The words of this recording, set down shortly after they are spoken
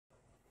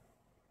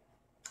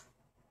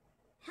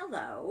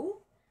Hello.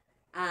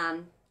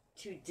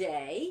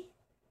 Today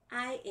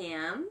I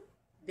am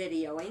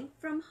videoing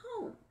from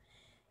home.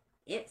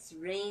 It's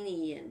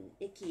rainy and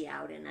icky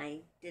out and I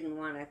didn't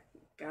want to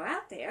go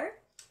out there.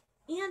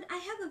 And I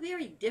have a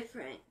very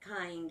different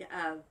kind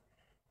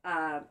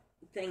of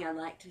thing I'd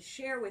like to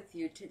share with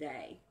you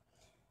today.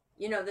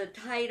 You know, the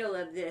title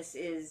of this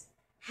is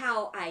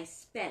How I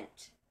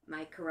Spent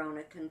My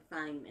Corona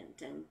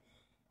Confinement.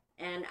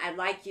 And I'd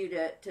like you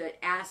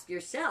to ask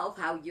yourself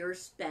how you're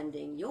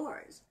spending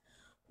yours.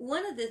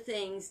 One of the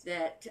things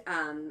that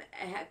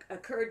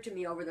occurred to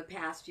me over the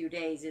past few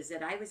days is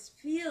that I was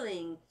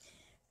feeling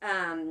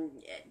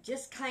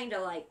just kind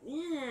of like,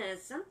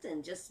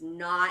 something just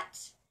not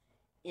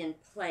in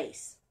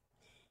place.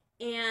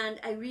 And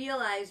I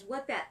realized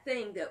what that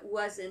thing that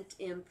wasn't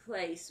in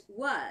place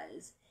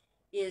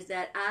is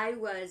that I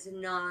was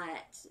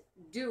not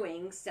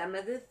doing some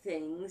of the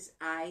things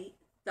I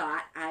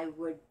thought I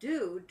would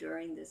do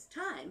during this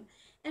time,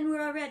 and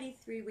we're already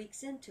 3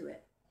 weeks into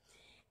it.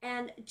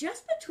 And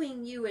just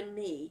between you and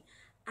me,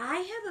 I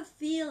have a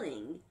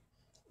feeling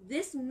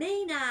this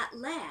may not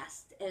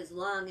last as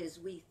long as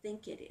we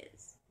think it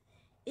is.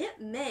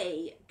 It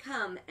may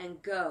come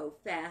and go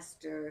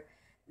faster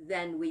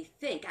than we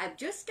think. I've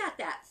just got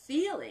that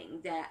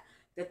feeling that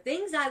the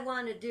things I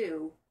want to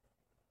do,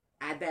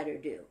 I better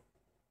do.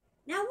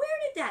 Now, where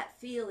did that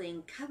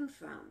feeling come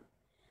from?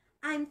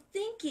 I'm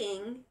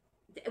thinking,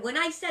 when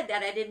I said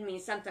that, I didn't mean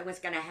something was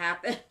going to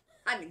happen.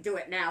 I can do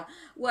it now.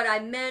 What I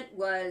meant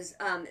was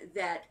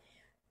that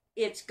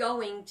it's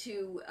going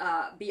to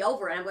be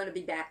over, and I'm going to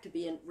be back to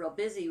being real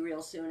busy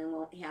real soon and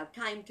won't have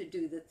time to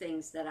do the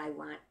things that I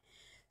want.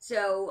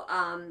 So,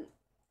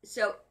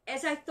 so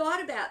as I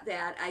thought about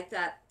that, I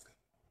thought,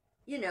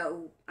 you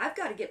know, I've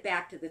got to get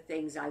back to the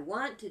things I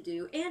want to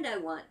do, and I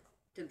want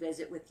to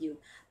visit with you.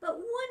 But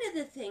one of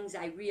the things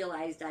I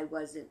realized I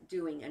wasn't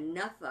doing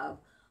enough of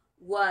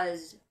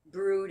was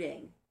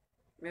brooding.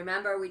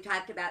 Remember, we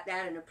talked about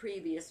that in a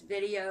previous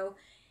video.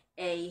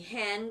 A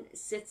hen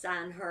sits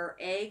on her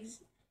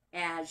eggs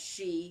as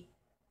she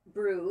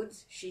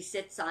broods. She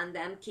sits on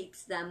them,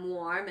 keeps them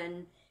warm,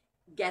 and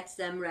gets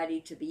them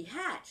ready to be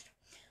hatched.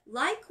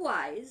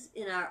 Likewise,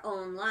 in our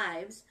own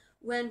lives,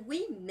 when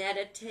we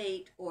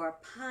meditate or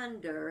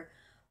ponder,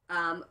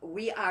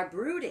 we are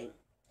brooding.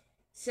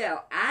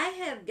 So I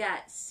have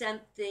got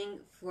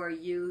something for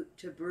you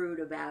to brood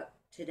about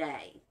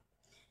today.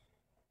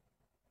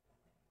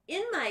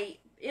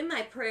 In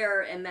my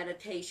prayer and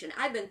meditation,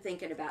 I've been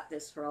thinking about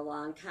this for a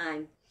long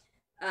time.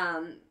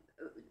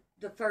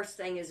 The first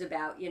thing is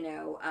about, you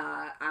know,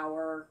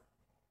 our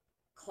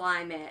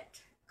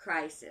climate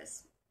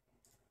crisis.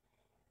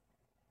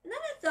 And then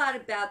I thought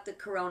about the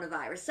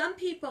coronavirus. Some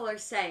people are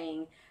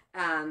saying,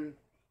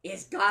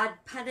 is God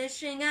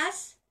punishing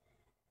us?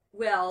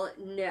 Well,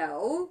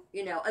 no.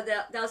 You know,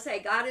 they'll say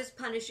God is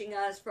punishing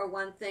us for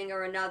one thing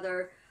or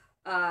another.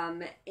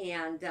 And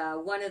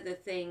one of the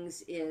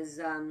things is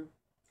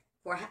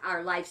for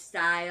our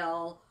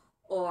lifestyle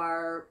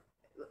or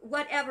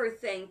whatever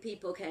thing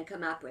people can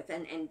come up with.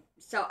 And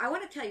so I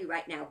want to tell you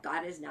right now,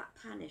 God is not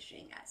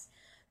punishing us.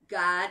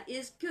 God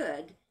is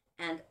good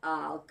and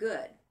all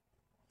good.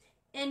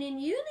 And in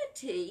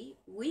Unity,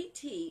 we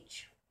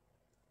teach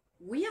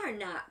we are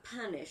not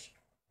punished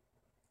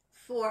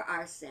for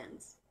our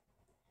sins.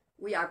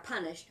 We are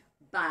punished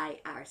by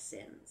our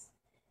sins.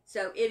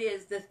 So it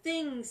is the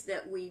things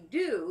that we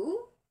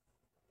do,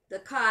 the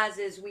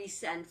causes we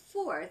send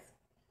forth,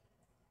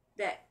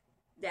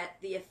 that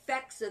the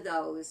effects of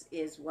those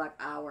is what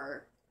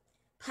our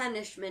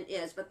punishment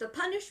is. But the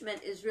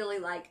punishment is really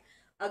like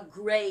a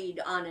grade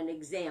on an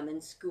exam in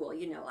school.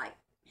 You know, like,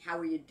 how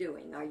are you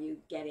doing? Are you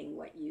getting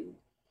what you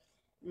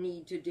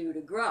need to do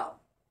to grow?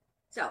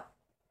 So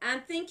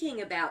I'm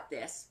thinking about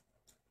this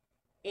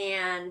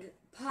and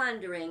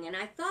pondering, and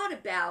I thought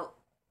about,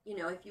 you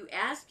know, if you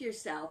ask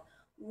yourself,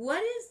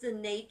 what is the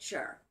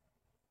nature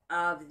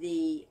of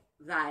the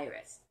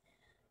virus?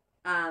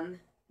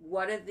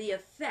 What are the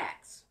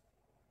effects?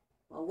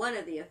 Well, one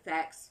of the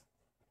effects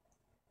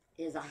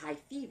is a high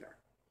fever,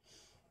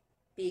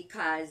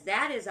 because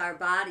that is our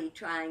body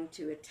trying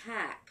to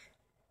attack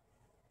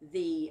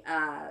the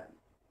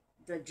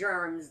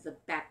germs, the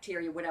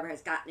bacteria, whatever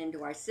has gotten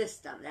into our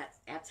system.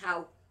 That's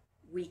how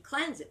we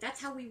cleanse it.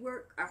 That's how we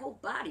work. Our whole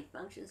body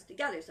functions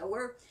together. So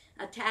we're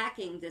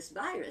attacking this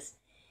virus.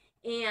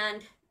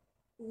 And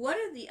what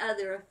are the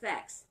other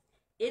effects?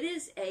 It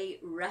is a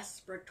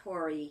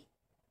respiratory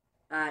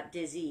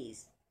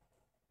disease.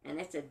 And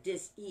it's a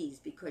dis-ease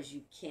because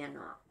you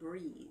cannot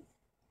breathe.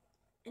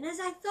 And as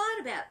I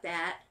thought about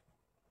that,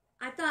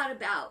 I thought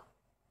about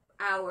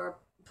our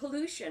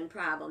pollution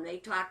problem they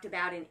talked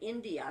about in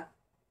India.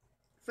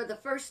 For the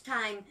first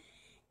time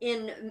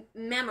in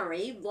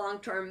memory,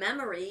 long-term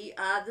memory,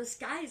 the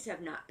skies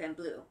have not been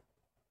blue.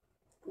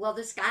 Well,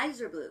 the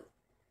skies are blue.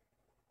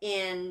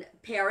 In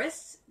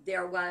Paris,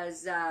 there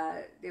was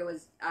a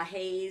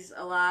haze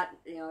a lot,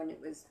 you know, and it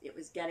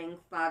was getting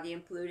foggy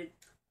and polluted.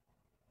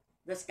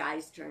 The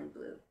skies turned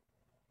blue.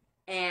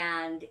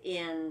 And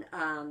in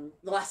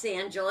Los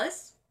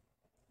Angeles,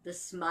 the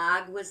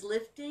smog was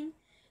lifting.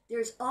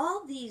 There's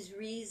all these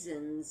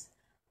reasons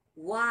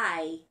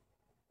why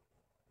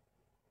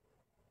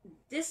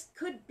this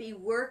could be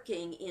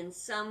working in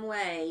some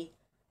way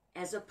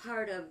as a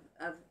part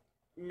of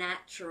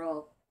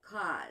natural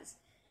cause.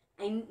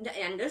 And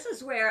this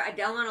is where I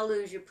don't want to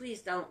lose you.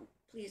 Please don't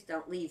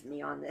leave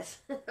me on this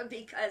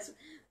because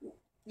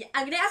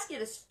I'm going to ask you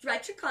to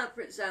stretch your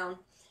comfort zone,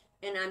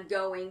 and I'm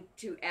going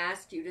to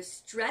ask you to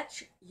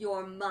stretch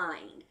your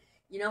mind.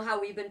 You know how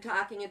we've been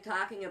talking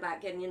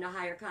about getting into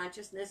higher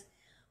consciousness?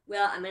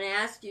 Well, I'm going to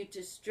ask you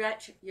to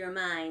stretch your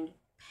mind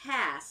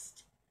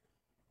past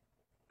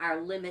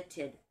our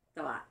limited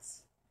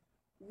thoughts.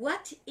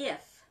 What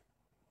if,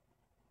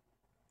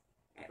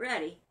 get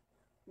ready,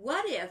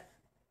 what if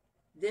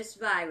this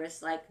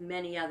virus, like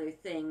many other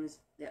things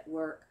that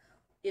work,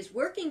 is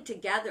working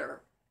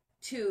together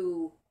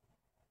to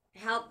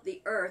help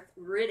the earth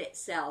rid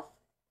itself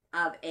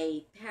of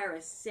a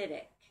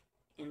parasitic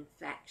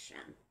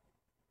infection?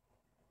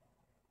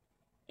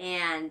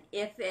 And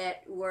if it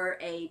were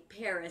a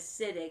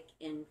parasitic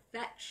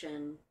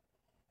infection,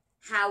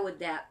 how would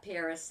that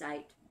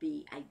parasite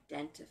be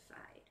identified?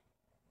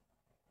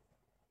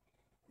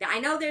 Now, I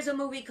know there's a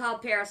movie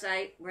called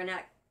Parasite.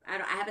 I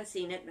haven't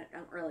seen it, but I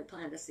don't really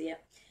plan to see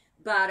it.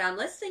 But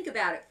let's think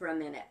about it for a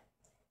minute.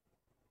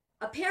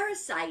 A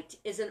parasite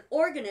is an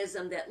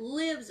organism that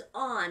lives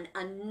on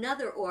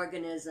another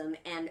organism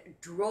and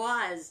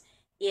draws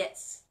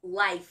its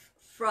life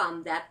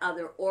from that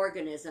other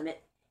organism.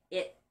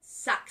 It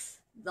sucks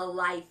the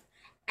life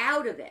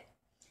out of it.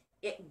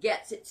 It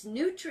gets its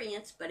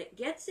nutrients, but it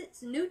gets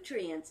its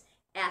nutrients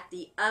at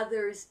the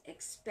other's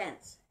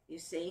expense, you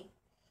see?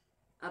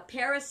 A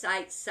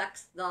parasite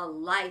sucks the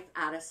life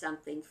out of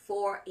something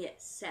for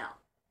itself.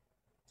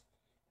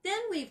 Then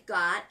we've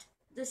got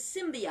the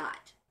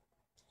symbiote.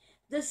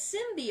 The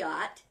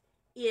symbiote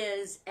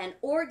is an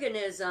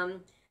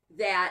organism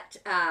that,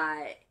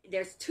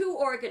 there's two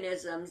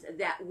organisms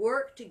that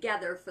work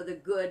together for the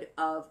good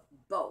of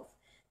both.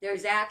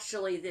 There's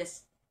actually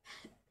this,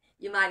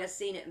 you might have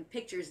seen it in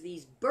pictures,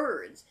 these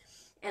birds.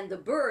 And the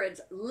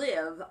birds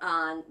live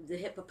on the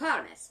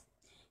hippopotamus.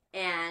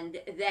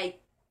 And they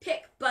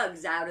pick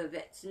bugs out of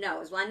its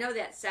nose. Well, I know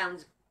that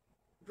sounds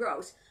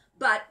gross,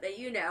 but,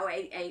 you know,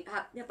 a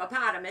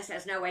hippopotamus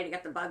has no way to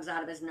get the bugs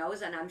out of his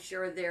nose, and I'm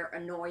sure they're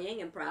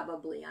annoying and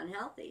probably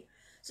unhealthy.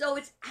 So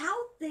it's how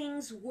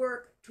things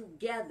work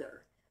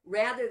together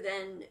rather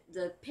than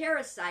the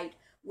parasite,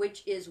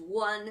 which is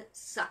one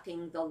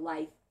sucking the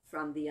life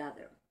from the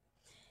other.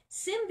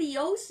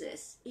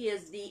 Symbiosis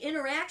is the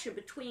interaction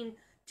between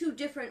two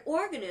different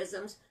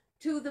organisms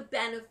to the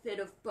benefit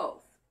of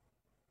both.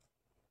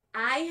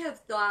 I have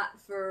thought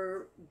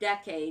for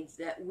decades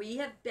that we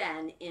have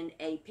been in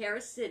a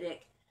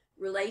parasitic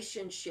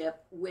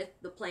relationship with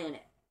the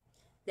planet,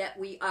 that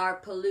we are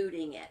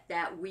polluting it,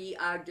 that we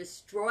are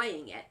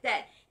destroying it,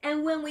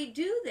 and when we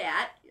do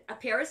that, a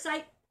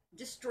parasite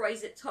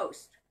destroys its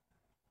host.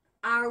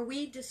 Are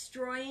we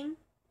destroying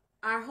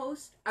our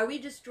host? Are we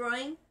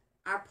destroying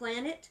our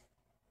planet?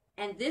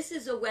 And this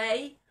is a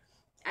way,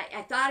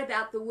 I thought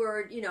about the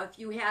word, you know, if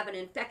you have an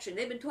infection.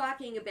 They've been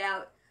talking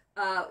about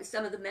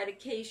some of the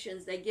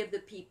medications they give the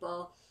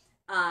people,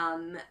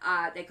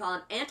 they call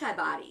them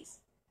antibodies.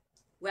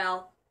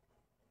 Well,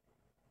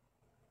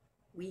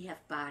 we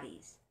have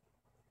bodies.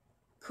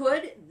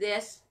 Could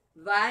this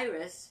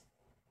virus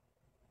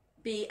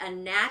be a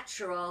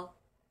natural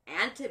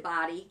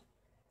antibody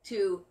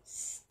to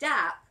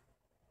stop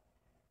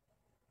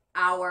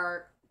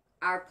our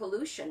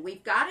pollution?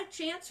 We've got a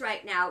chance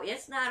right now.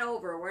 It's not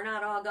over. We're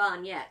not all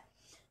gone yet.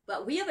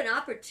 But we have an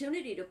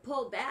opportunity to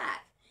pull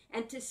back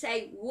and to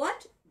say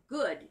what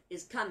good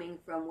is coming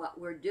from what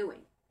we're doing.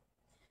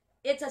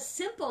 It's a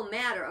simple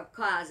matter of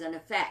cause and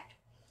effect.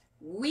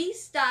 We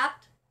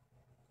stopped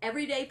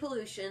everyday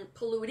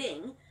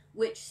polluting,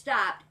 which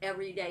stopped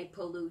everyday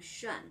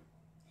pollution.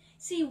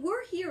 See,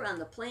 we're here on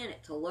the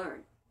planet to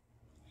learn.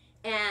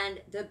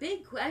 And the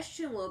big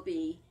question will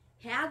be,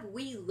 have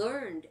we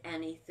learned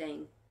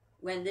anything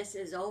when this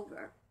is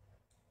over?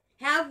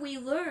 Have we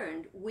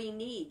learned we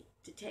need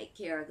to take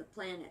care of the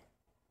planet?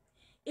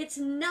 It's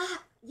not,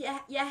 you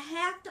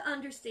have to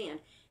understand,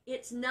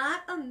 it's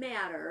not a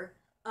matter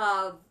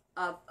of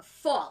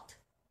fault.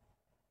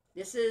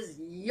 This is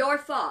your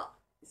fault.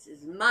 This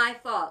is my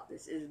fault.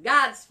 This is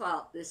God's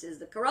fault. This is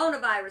the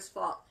coronavirus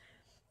fault.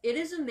 It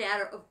is a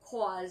matter of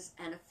cause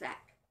and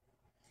effect.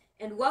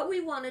 And what we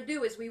want to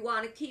do is we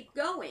want to keep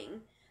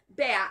going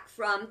back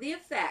from the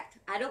effect.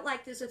 I don't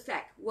like this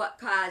effect. What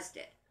caused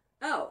it?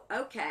 Oh,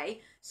 okay.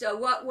 So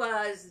what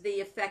was the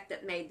effect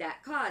that made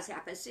that cause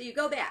happen? So you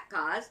go back,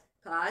 cause,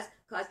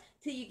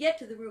 till you get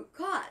to the root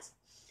cause.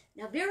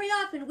 Now, very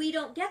often we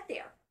don't get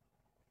there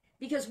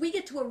because we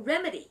get to a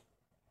remedy.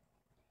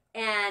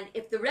 And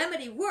if the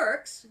remedy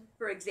works,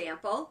 for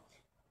example,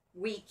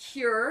 we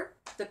cure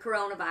the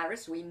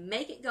coronavirus, we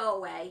make it go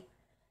away,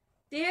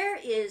 there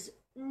is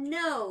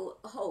no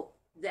hope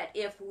that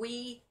if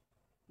we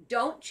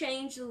don't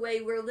change the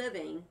way we're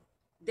living,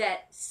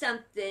 that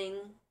something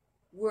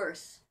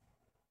worse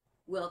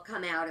will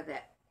come out of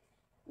it.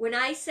 When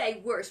I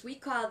say worse, we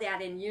call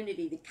that in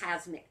Unity the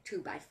cosmic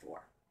 2x4.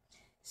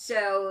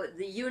 So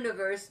the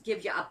universe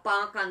gives you a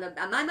bonk on the...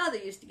 My mother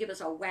used to give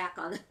us a whack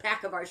on the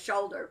back of our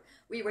shoulder.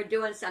 We were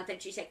doing something.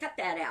 She said, cut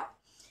that out.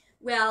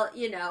 Well,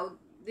 you know,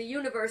 the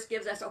universe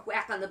gives us a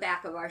whack on the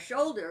back of our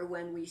shoulder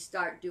when we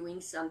start doing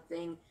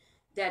something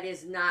that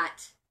is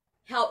not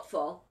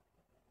helpful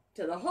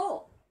to the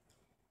whole.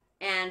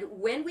 And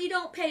when we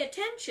don't pay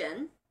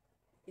attention,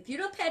 if you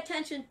don't pay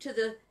attention to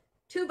the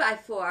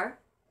 2x4,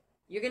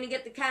 you're going to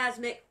get the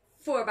cosmic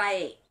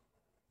 4x8.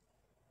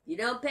 You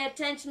don't pay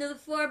attention to the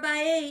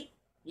 4x8,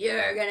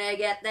 you're going to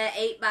get the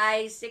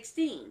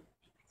 8x16.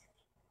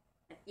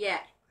 Yeah,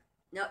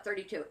 no,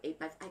 32,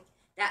 8x5,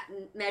 that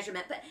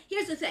measurement. But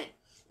here's the thing.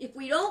 If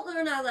we don't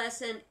learn our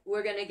lesson,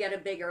 we're going to get a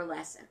bigger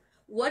lesson.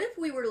 What if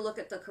we were to look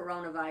at the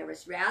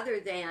coronavirus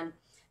rather than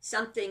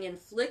something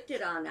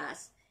inflicted on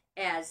us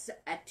as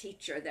a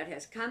teacher that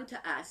has come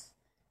to us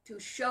to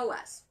show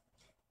us?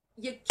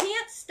 You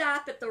can't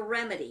stop at the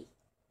remedy.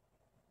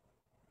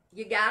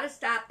 You got to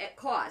stop at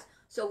cause.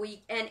 So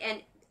we,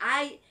 and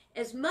I,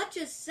 as much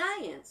as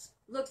science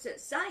looks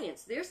at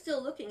science, they're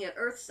still looking at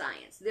earth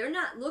science. They're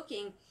not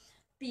looking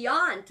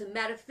beyond to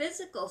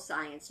metaphysical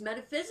science.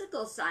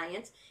 Metaphysical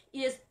science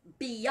is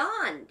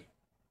beyond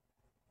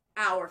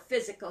our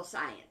physical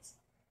science.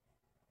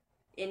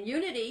 In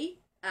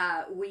Unity,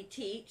 we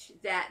teach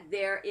that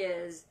there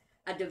is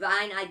a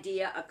divine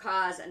idea, a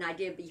cause, an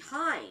idea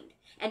behind.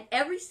 And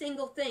every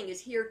single thing is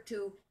here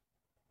to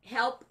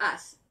help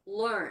us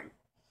learn.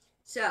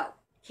 So,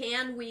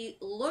 can we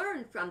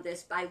learn from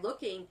this by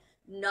looking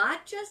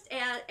not just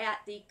at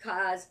the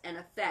cause and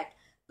effect,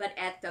 but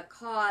at the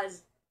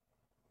cause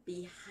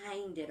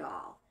behind it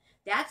all?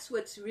 That's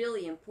what's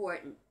really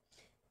important.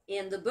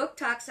 In the book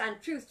Talks on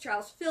Truth,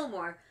 Charles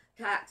Fillmore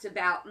talks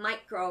about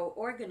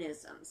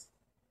microorganisms.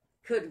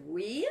 Could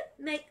we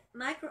make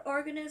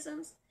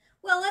microorganisms?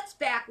 Well, let's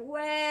back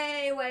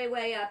way, way,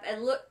 way up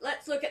and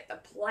let's look at the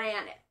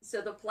planet. So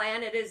the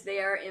planet is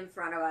there in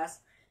front of us,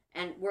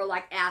 and we're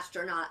like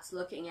astronauts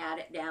looking at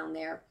it down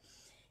there.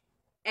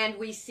 And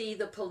we see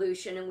the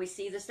pollution and we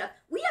see the stuff.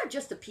 We are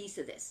just a piece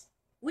of this.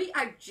 We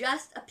are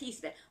just a piece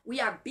of it. We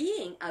are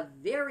being a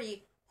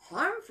very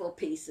harmful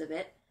piece of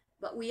it,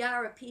 but we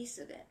are a piece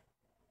of it.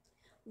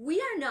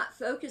 We are not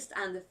focused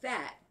on the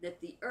fact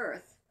that the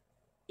earth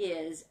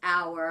is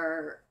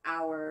our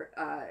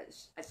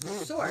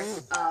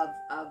source of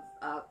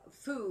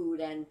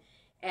food and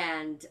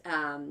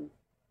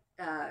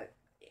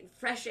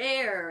fresh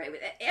air,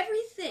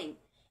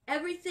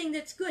 everything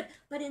that's good.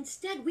 But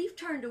instead, we've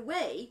turned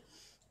away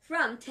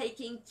from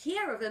taking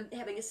care of and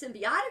having a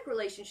symbiotic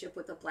relationship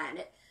with the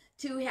planet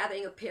to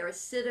having a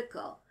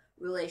parasitical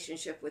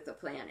relationship with the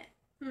planet.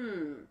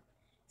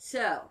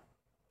 So,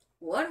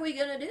 what are we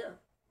going to do?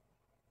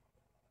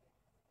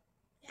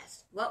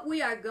 Yes, what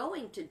we are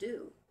going to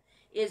do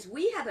is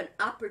we have an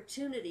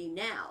opportunity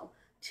now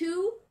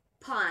to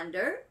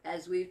ponder,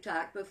 as we've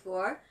talked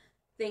before,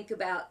 think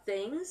about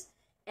things,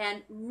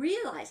 and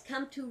realize,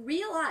 come to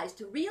realize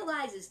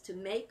is to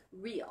make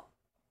real,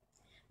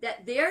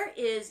 that there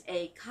is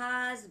a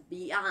cause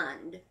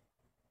beyond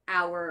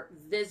our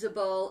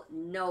visible,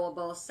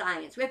 knowable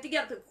science. We have to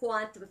get up to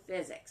quantum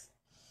physics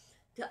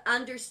to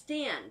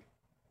understand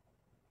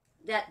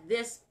that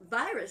this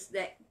virus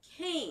that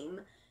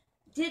came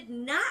did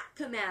not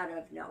come out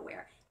of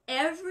nowhere.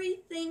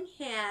 Everything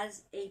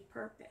has a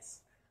purpose.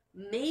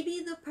 Maybe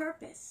the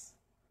purpose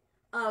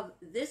of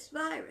this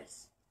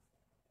virus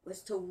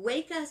was to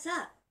wake us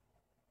up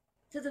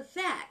to the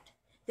fact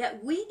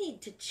that we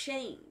need to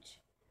change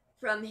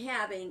from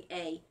having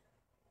a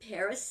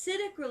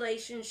parasitic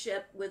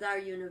relationship with our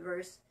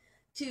universe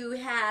to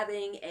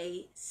having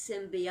a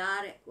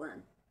symbiotic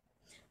one.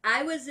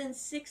 I was in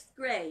 6th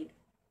grade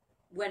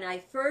when I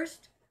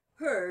first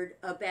heard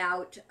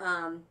about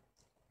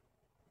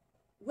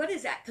what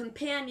is that?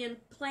 Companion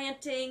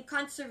planting,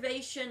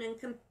 conservation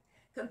and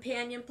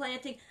companion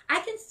planting. I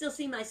can still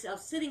see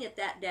myself sitting at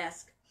that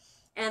desk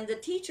and the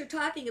teacher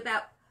talking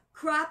about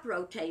crop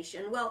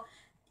rotation. Well,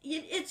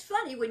 it's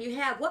funny when you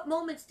have, what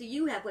moments do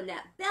you have when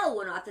that bell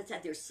went off that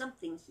said there's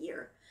something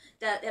here?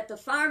 That the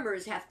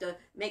farmers have to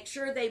make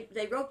sure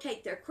they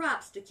rotate their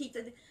crops to keep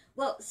the,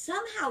 well,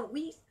 somehow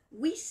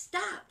we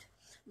stopped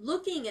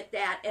looking at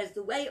that as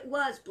the way it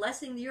was,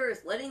 blessing the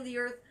earth, letting the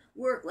earth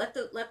work, let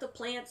the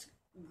plants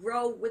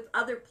grow with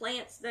other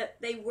plants that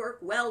they work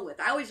well with.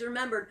 I always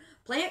remembered,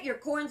 plant your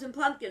corns and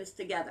pumpkins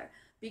together,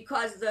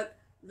 because the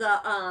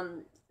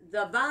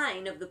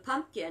vine of the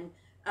pumpkin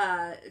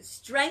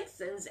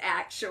strengthens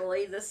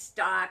actually the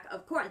stalk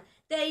of corn.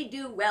 They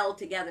do well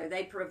together.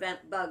 They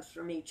prevent bugs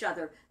from each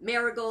other.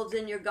 Marigolds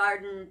in your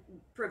garden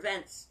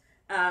prevents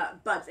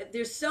bugs.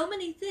 There's so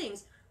many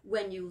things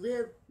when you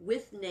live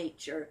with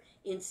nature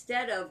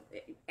instead of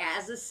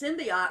as a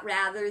symbiote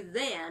rather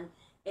than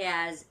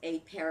as a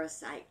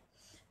parasite.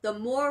 The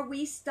more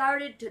we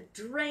started to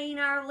drain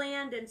our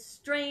land and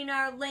strain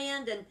our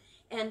land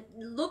and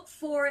look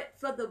for it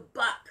for the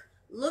buck.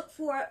 Look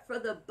for it for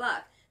the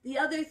buck. The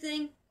other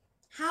thing,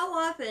 how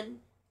often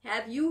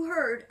Have you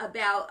heard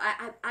about,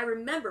 I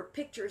remember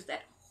pictures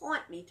that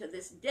haunt me to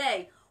this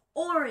day,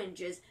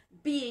 oranges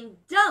being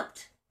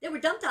dumped. They were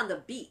dumped on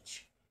the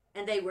beach,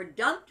 and they were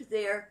dumped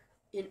there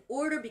in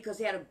order because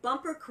they had a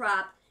bumper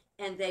crop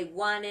and they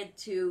wanted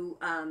to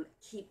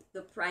keep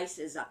the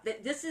prices up.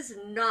 This is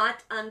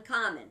not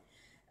uncommon.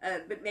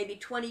 But maybe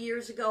 20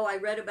 years ago, I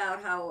read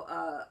about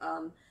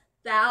how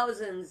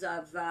thousands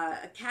of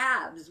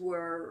calves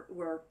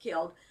were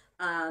killed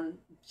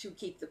to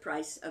keep the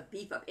price of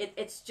beef up.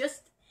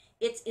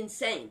 It's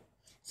insane.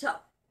 So,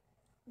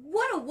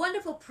 what a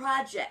wonderful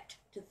project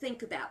to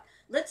think about.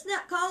 Let's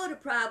not call it a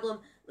problem.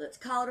 Let's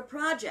call it a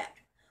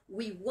project.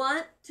 We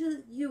want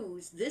to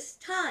use this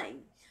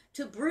time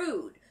to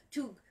brood,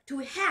 to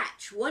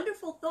hatch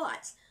wonderful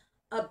thoughts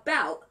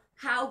about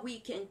how we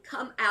can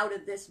come out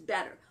of this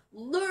better.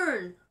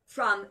 Learn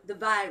from the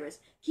virus.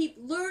 Keep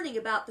learning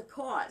about the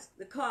cause.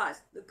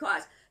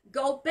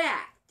 Go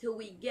back till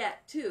we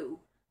get to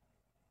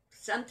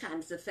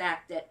sometimes the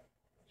fact that,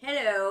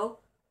 hello,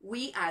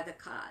 we are the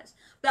cause.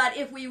 But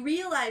if we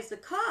realize the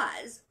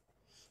cause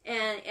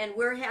and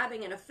we're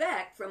having an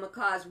effect from a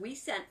cause we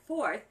sent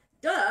forth,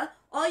 duh,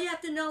 all you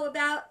have to know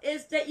about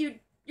is that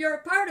you're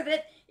a part of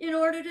it in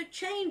order to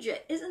change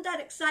it. Isn't that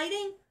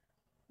exciting?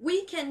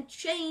 We can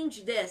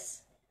change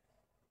this.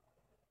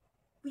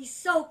 We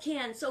so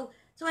can. So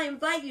I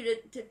invite you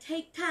to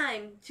take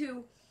time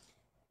to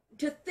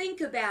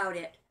think about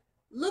it.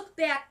 Look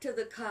back to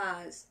the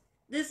cause.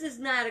 This is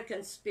not a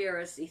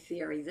conspiracy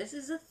theory. This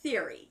is a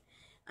theory.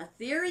 A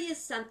theory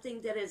is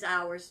something that is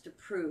ours to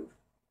prove.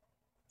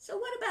 So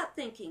what about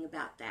thinking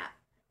about that?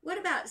 What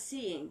about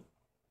seeing?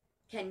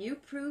 Can you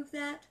prove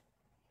that?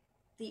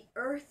 The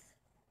earth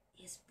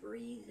is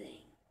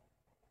breathing.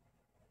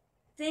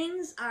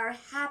 Things are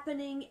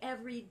happening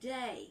every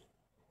day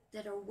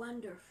that are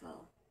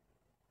wonderful.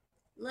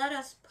 Let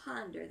us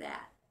ponder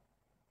that.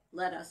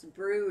 Let us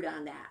brood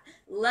on that.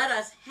 Let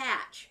us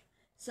hatch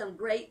some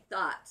great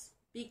thoughts,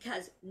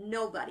 because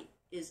nobody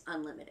is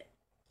unlimited.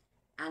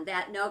 On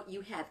that note,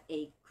 you have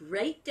a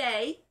great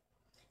day,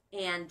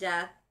 and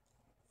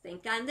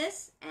think on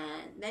this,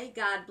 and may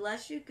God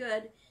bless you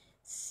good.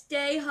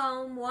 Stay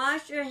home,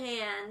 wash your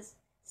hands,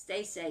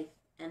 stay safe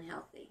and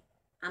healthy.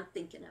 I'm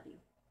thinking of you.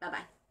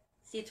 Bye-bye.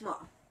 See you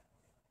tomorrow.